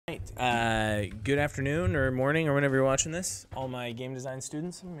Perfect. Good afternoon or morning or whenever you're watching this, all my game design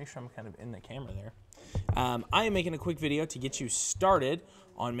students. Let me make sure I'm kind of in the camera there. I am making a quick video to get you started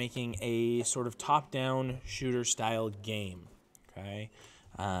on making a sort of top-down shooter style game. Okay,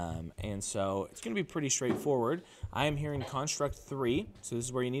 and so it's going to be pretty straightforward. I am here in Construct 3, so this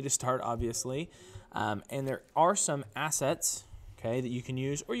is where you need to start, obviously. And there are some assets, okay, that you can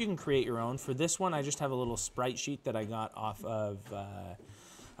use, or you can create your own. For this one, I just have a little sprite sheet that I got off of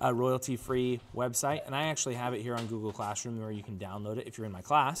a royalty-free website, and I actually have it here on Google Classroom where you can download it if you're in my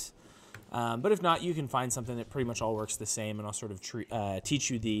class. But if not, you can find something that pretty much all works the same, and I'll sort of teach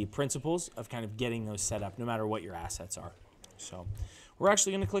you the principles of kind of getting those set up no matter what your assets are. So we're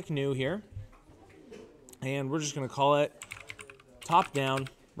actually going to click New here, and we're just going to call it top-down,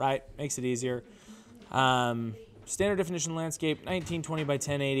 right? Makes it easier. Standard definition landscape, 1920 by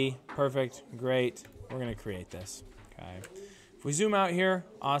 1080. Perfect, great. We're going to create this. Okay. If we zoom out here,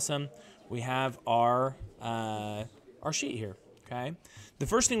 awesome. We have our sheet here. Okay. The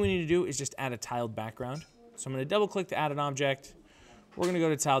first thing we need to do is just add a tiled background. So I'm going to double click to add an object. We're going to go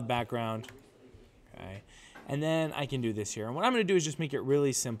to tiled background. Okay. And then I can do this here. And what I'm going to do is just make it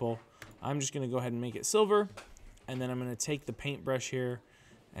really simple. I'm just going to go ahead and make it silver. And then I'm going to take the paintbrush here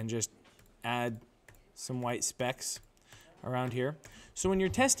and just add some white specks around here. So when you're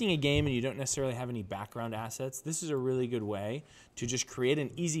testing a game and you don't necessarily have any background assets, this is a really good way to just create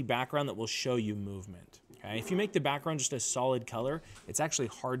an easy background that will show you movement. Okay? If you make the background just a solid color, it's actually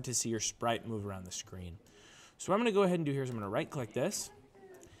hard to see your sprite move around the screen. So what I'm going to go ahead and do here is I'm going to right click this.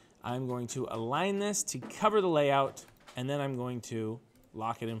 I'm going to align this to cover the layout, and then I'm going to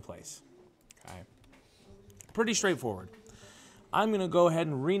lock it in place. Okay? Pretty straightforward. I'm going to go ahead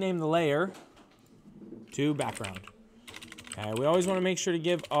and rename the layer to background. Okay, we always want to make sure to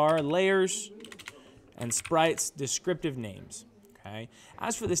give our layers and sprites descriptive names. Okay.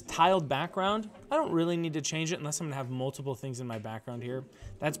 As for this tiled background, I don't really need to change it unless I'm going to have multiple things in my background here.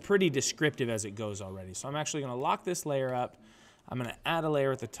 That's pretty descriptive as it goes already. So I'm actually going to lock this layer up. I'm going to add a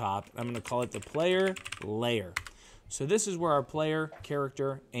layer at the top. I'm going to call it the player layer. So this is where our player,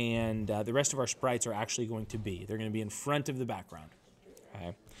 character, and the rest of our sprites are actually going to be. They're going to be in front of the background.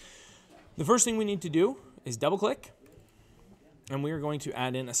 Okay. The first thing we need to do is double click, and we are going to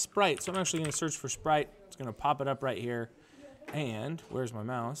add in a sprite. So I'm actually going to search for sprite. It's going to pop it up right here. And where's my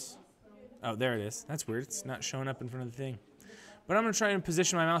mouse? Oh, there it is. That's weird. It's not showing up in front of the thing. But I'm going to try and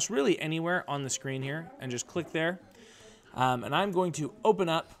position my mouse really anywhere on the screen here and just click there. And I'm going to open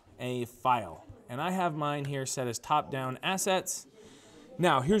up a file. And I have mine here set as top-down assets.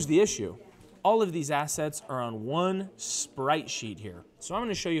 Now, here's the issue. All of these assets are on one sprite sheet here. So I'm going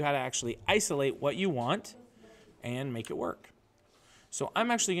to show you how to actually isolate what you want and make it work. So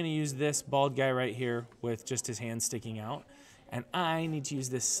I'm actually going to use this bald guy right here with just his hand sticking out. And I need to use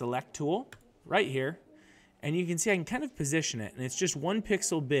this select tool right here. And you can see I can kind of position it. And it's just 1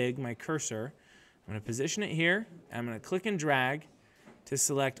 pixel big, my cursor. I'm going to position it here. And I'm going to click and drag to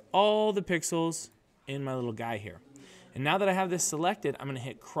select all the pixels in my little guy here. And now that I have this selected, I'm going to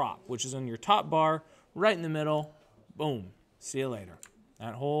hit crop, which is on your top bar, right in the middle. Boom. See you later.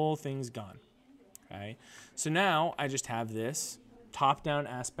 That whole thing's gone. Okay. So now I just have this top-down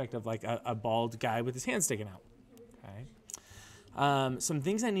aspect of like a bald guy with his hand sticking out. Okay. Some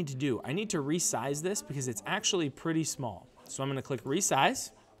things I need to do. I need to resize this because it's actually pretty small. So I'm going to click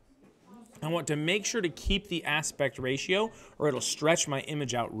resize. I want to make sure to keep the aspect ratio or it'll stretch my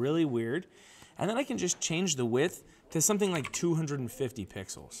image out really weird. And then I can just change the width to something like 250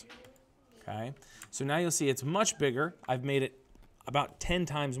 pixels. Okay. So now you'll see it's much bigger. I've made it about 10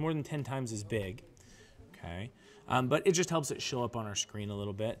 times, more than 10 times as big. Okay. But it just helps it show up on our screen a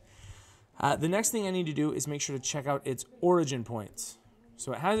little bit. The next thing I need to do is make sure to check out its origin points.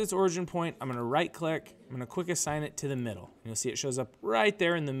 So it has its origin point. I'm going to right click. I'm going to quick assign it to the middle. And you'll see it shows up right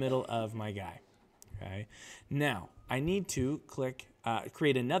there in the middle of my guy. Okay. Now I need to click,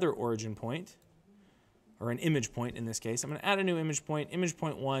 create another origin point, or an image point in this case. I'm going to add a new image point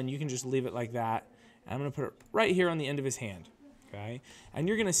 1. You can just leave it like that. And I'm going to put it right here on the end of his hand. Okay? And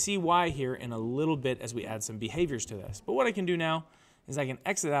you're going to see why here in a little bit as we add some behaviors to this. But what I can do now is I can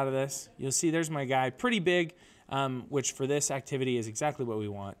exit out of this. You'll see there's my guy, pretty big, which for this activity is exactly what we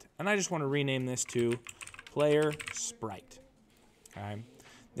want. And I just want to rename this to player sprite. Okay?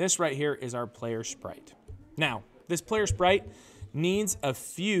 This right here is our player sprite. Now, this player sprite needs a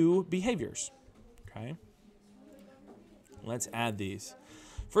few behaviors. Okay? Let's add these.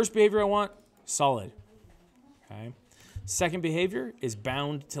 First behavior I want, solid. Okay. Second behavior is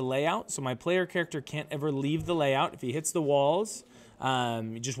bound to layout. So my player character can't ever leave the layout. If he hits the walls,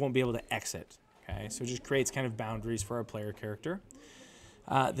 you just won't be able to exit. Okay. So it just creates kind of boundaries for our player character.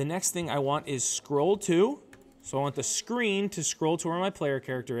 The next thing I want is scroll to. So I want the screen to scroll to where my player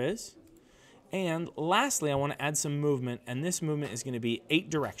character is. And lastly, I want to add some movement, and this movement is going to be 8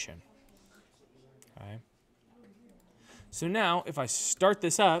 direction. Okay. So now, if I start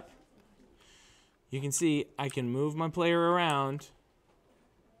this up, you can see I can move my player around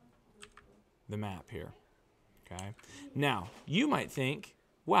the map here. Okay. Now, you might think,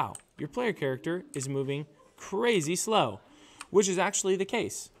 wow, your player character is moving crazy slow, which is actually the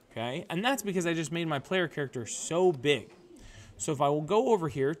case. Okay. And that's because I just made my player character so big. So if I will go over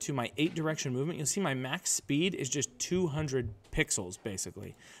here to my 8 direction movement, you'll see my max speed is just 200 pixels,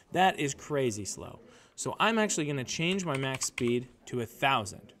 basically. That is crazy slow. So I'm actually going to change my max speed to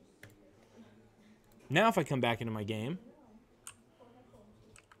 1,000. Now if I come back into my game,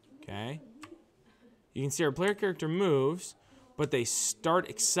 okay, you can see our player character moves, but they start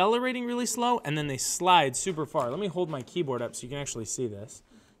accelerating really slow, and then they slide super far. Let me hold my keyboard up so you can actually see this.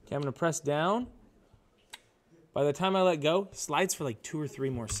 Okay, I'm going to press down. By the time I let go, it slides for like 2 or 3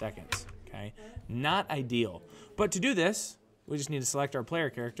 more seconds. Okay, not ideal. But to do this, we just need to select our player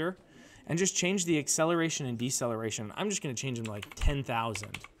character and just change the acceleration and deceleration. I'm just going to change them to like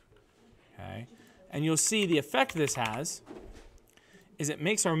 10,000. Okay, and you'll see the effect this has is it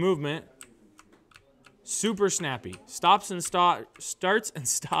makes our movement super snappy. Starts and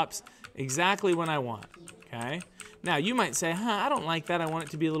stops exactly when I want. Okay. Now you might say, I don't like that. I want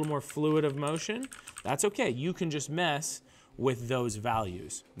it to be a little more fluid of motion. That's okay. You can just mess with those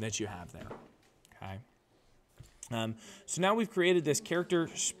values that you have there. Okay. So now we've created this character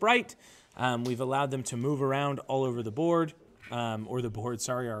sprite. We've allowed them to move around all over the board, our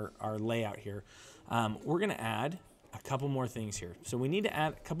layout here. We're going to add a couple more things here. So we need to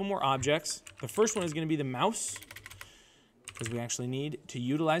add a couple more objects. The first one is going to be the mouse, because we actually need to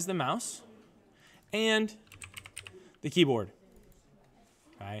utilize the mouse, and the keyboard.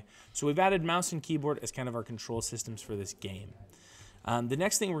 Okay. So we've added mouse and keyboard as kind of our control systems for this game. The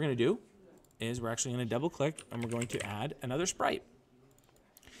next thing we're going to do is we're actually going to double click and we're going to add another sprite.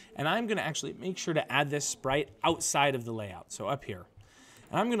 And I'm going to actually make sure to add this sprite outside of the layout, so up here.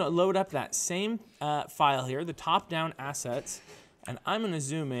 And I'm going to load up that same file here, the top-down assets, and I'm going to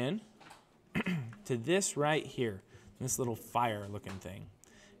zoom in to this right here, this little fire-looking thing.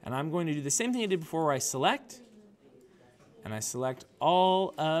 And I'm going to do the same thing I did before where I select, and I select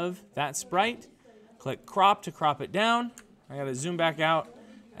all of that sprite, click crop to crop it down. I got to zoom back out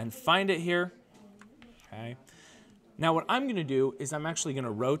and find it here. Okay. Now what I'm going to do is I'm actually going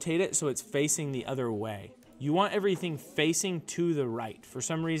to rotate it so it's facing the other way. You want everything facing to the right. For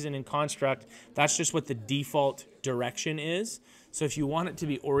some reason in Construct, that's just what the default direction is. So if you want it to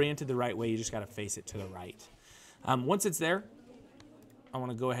be oriented the right way, you just got to face it to the right. Once it's there, I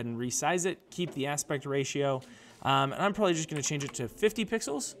want to go ahead and resize it, keep the aspect ratio, and I'm probably just going to change it to 50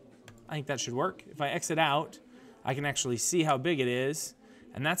 pixels. I think that should work. If I exit out, I can actually see how big it is,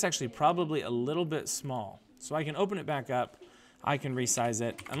 and that's actually probably a little bit small. So I can open it back up, I can resize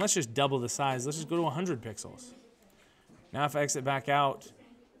it, and let's just double the size. Let's just go to 100 pixels. Now if I exit back out,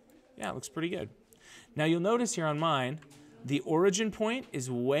 yeah, it looks pretty good. Now you'll notice here on mine, the origin point is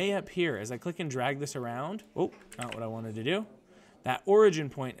way up here. As I click and drag this around, oh, not what I wanted to do. That origin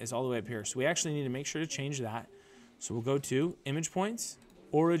point is all the way up here. So we actually need to make sure to change that. So we'll go to image points,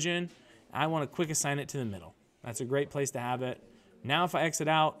 origin. I want to quick assign it to the middle. That's a great place to have it. Now if I exit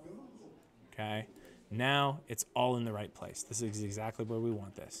out, okay, now it's all in the right place. This is exactly where we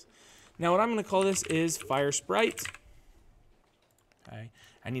want this. Now what I'm going to call this is Fire Sprite. Okay,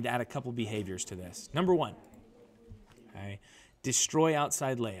 I need to add a couple behaviors to this. Number 1, okay, destroy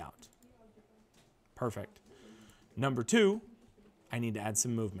outside layout. Perfect. Number 2, I need to add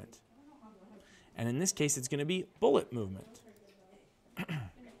some movement. And in this case, it's going to be bullet movement.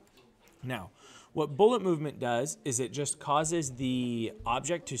 Now, what bullet movement does is it just causes the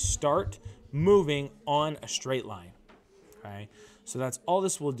object to start moving on a straight line. Okay? So that's all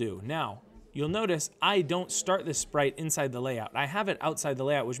this will do. Now, you'll notice I don't start this sprite inside the layout. I have it outside the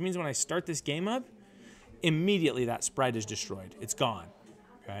layout, which means when I start this game up, immediately that sprite is destroyed. It's gone.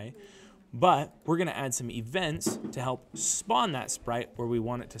 Okay? But we're going to add some events to help spawn that sprite where we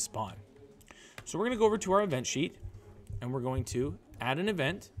want it to spawn. So we're going to go over to our event sheet, and we're going to add an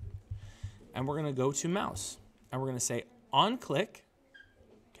event, and we're going to go to mouse, and we're going to say on click,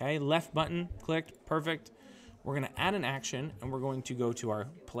 okay, left button clicked, perfect. We're going to add an action, and we're going to go to our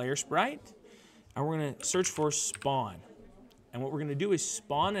player sprite, and we're going to search for spawn. And what we're going to do is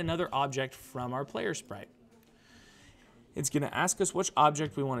spawn another object from our player sprite. It's going to ask us which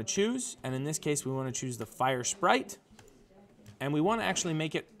object we want to choose, and in this case we want to choose the Fire Sprite, and we want to actually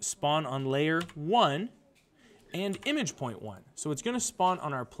make it spawn on layer 1, and image point 1. So it's going to spawn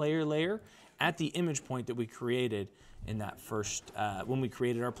on our player layer at the image point that we created in that first, when we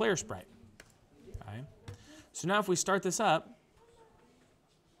created our player sprite. Okay. So now if we start this up,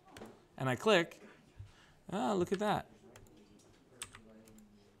 and I click, look at that.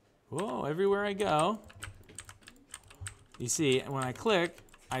 Whoa, everywhere I go, you see, when I click,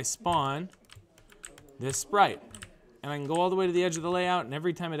 I spawn this sprite. And I can go all the way to the edge of the layout, and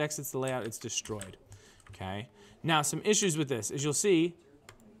every time it exits the layout, it's destroyed. Okay. Now, some issues with this. As you'll see,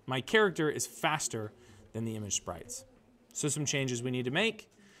 my character is faster than the image sprites. So some changes we need to make.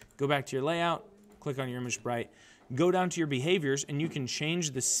 Go back to your layout, click on your image sprite, go down to your behaviors, and you can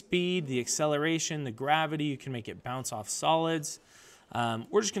change the speed, the acceleration, the gravity. You can make it bounce off solids.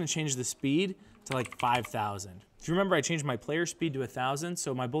 We're just going to change the speed to like 5,000. If you remember, I changed my player speed to 1,000,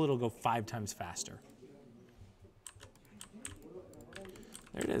 so my bullet will go 5 times faster.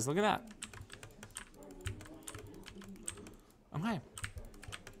 There it is. Look at that. Okay.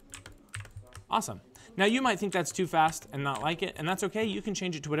 Awesome. Now, you might think that's too fast and not like it, and that's okay. You can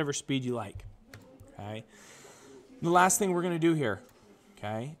change it to whatever speed you like. Okay. The last thing we're going to do here,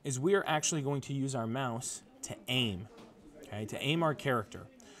 okay, is we are actually going to use our mouse to aim, okay, to aim our character.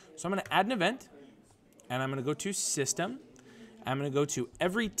 So I'm going to add an event, and I'm going to go to System. I'm going to go to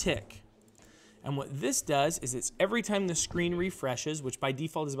Every Tick. And what this does is it's every time the screen refreshes, which by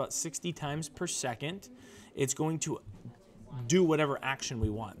default is about 60 times per second, it's going to do whatever action we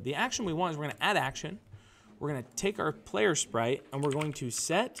want. The action we want is we're going to add action. We're going to take our player sprite, and we're going to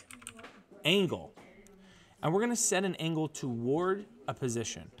set angle. And we're going to set an angle toward a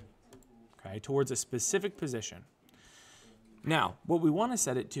position, okay, towards a specific position. Now, what we want to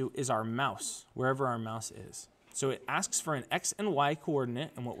set it to is our mouse, wherever our mouse is. So it asks for an X and Y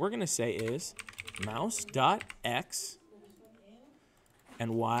coordinate, and what we're going to say is mouse.x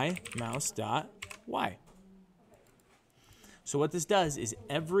and Y mouse.y. So what this does is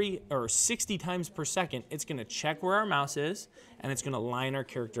 60 times per second, it's going to check where our mouse is, and it's going to line our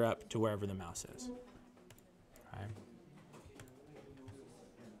character up to wherever the mouse is. Okay.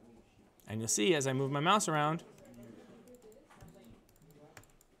 And you'll see as I move my mouse around,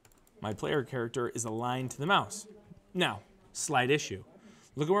 my player character is aligned to the mouse. Now, slight issue.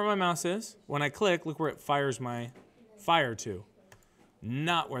 Look at where my mouse is. When I click, look where it fires my fire to,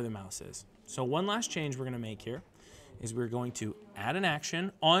 not where the mouse is. So one last change we're going to make here is we're going to add an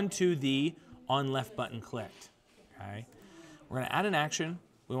action onto the on left button clicked. Okay? We're going to add an action.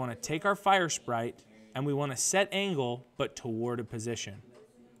 We want to take our fire sprite, and we want to set angle, but toward a position.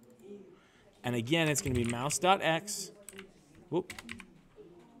 And again, it's going to be mouse.x, whoop,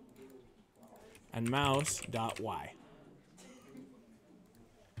 and mouse.y.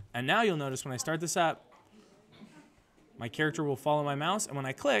 And now you'll notice when I start this up, my character will follow my mouse, and when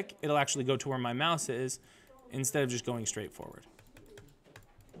I click, it'll actually go to where my mouse is instead of just going straight forward.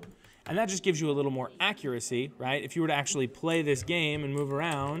 And that just gives you a little more accuracy, right? If you were to actually play this game and move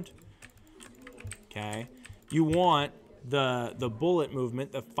around, okay, you want the bullet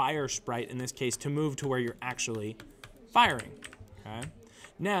movement, the fire sprite in this case, to move to where you're actually firing, okay?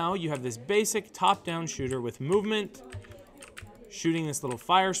 Now you have this basic top-down shooter with movement, shooting this little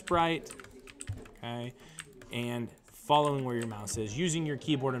fire sprite, okay, and following where your mouse is, using your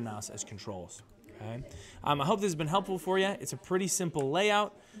keyboard and mouse as controls. Okay. I hope this has been helpful for you. It's a pretty simple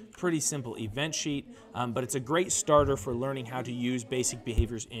layout, pretty simple event sheet, but it's a great starter for learning how to use basic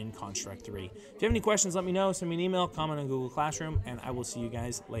behaviors in Construct 3. If you have any questions, let me know. Send me an email, comment on Google Classroom, and I will see you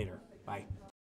guys later. Bye.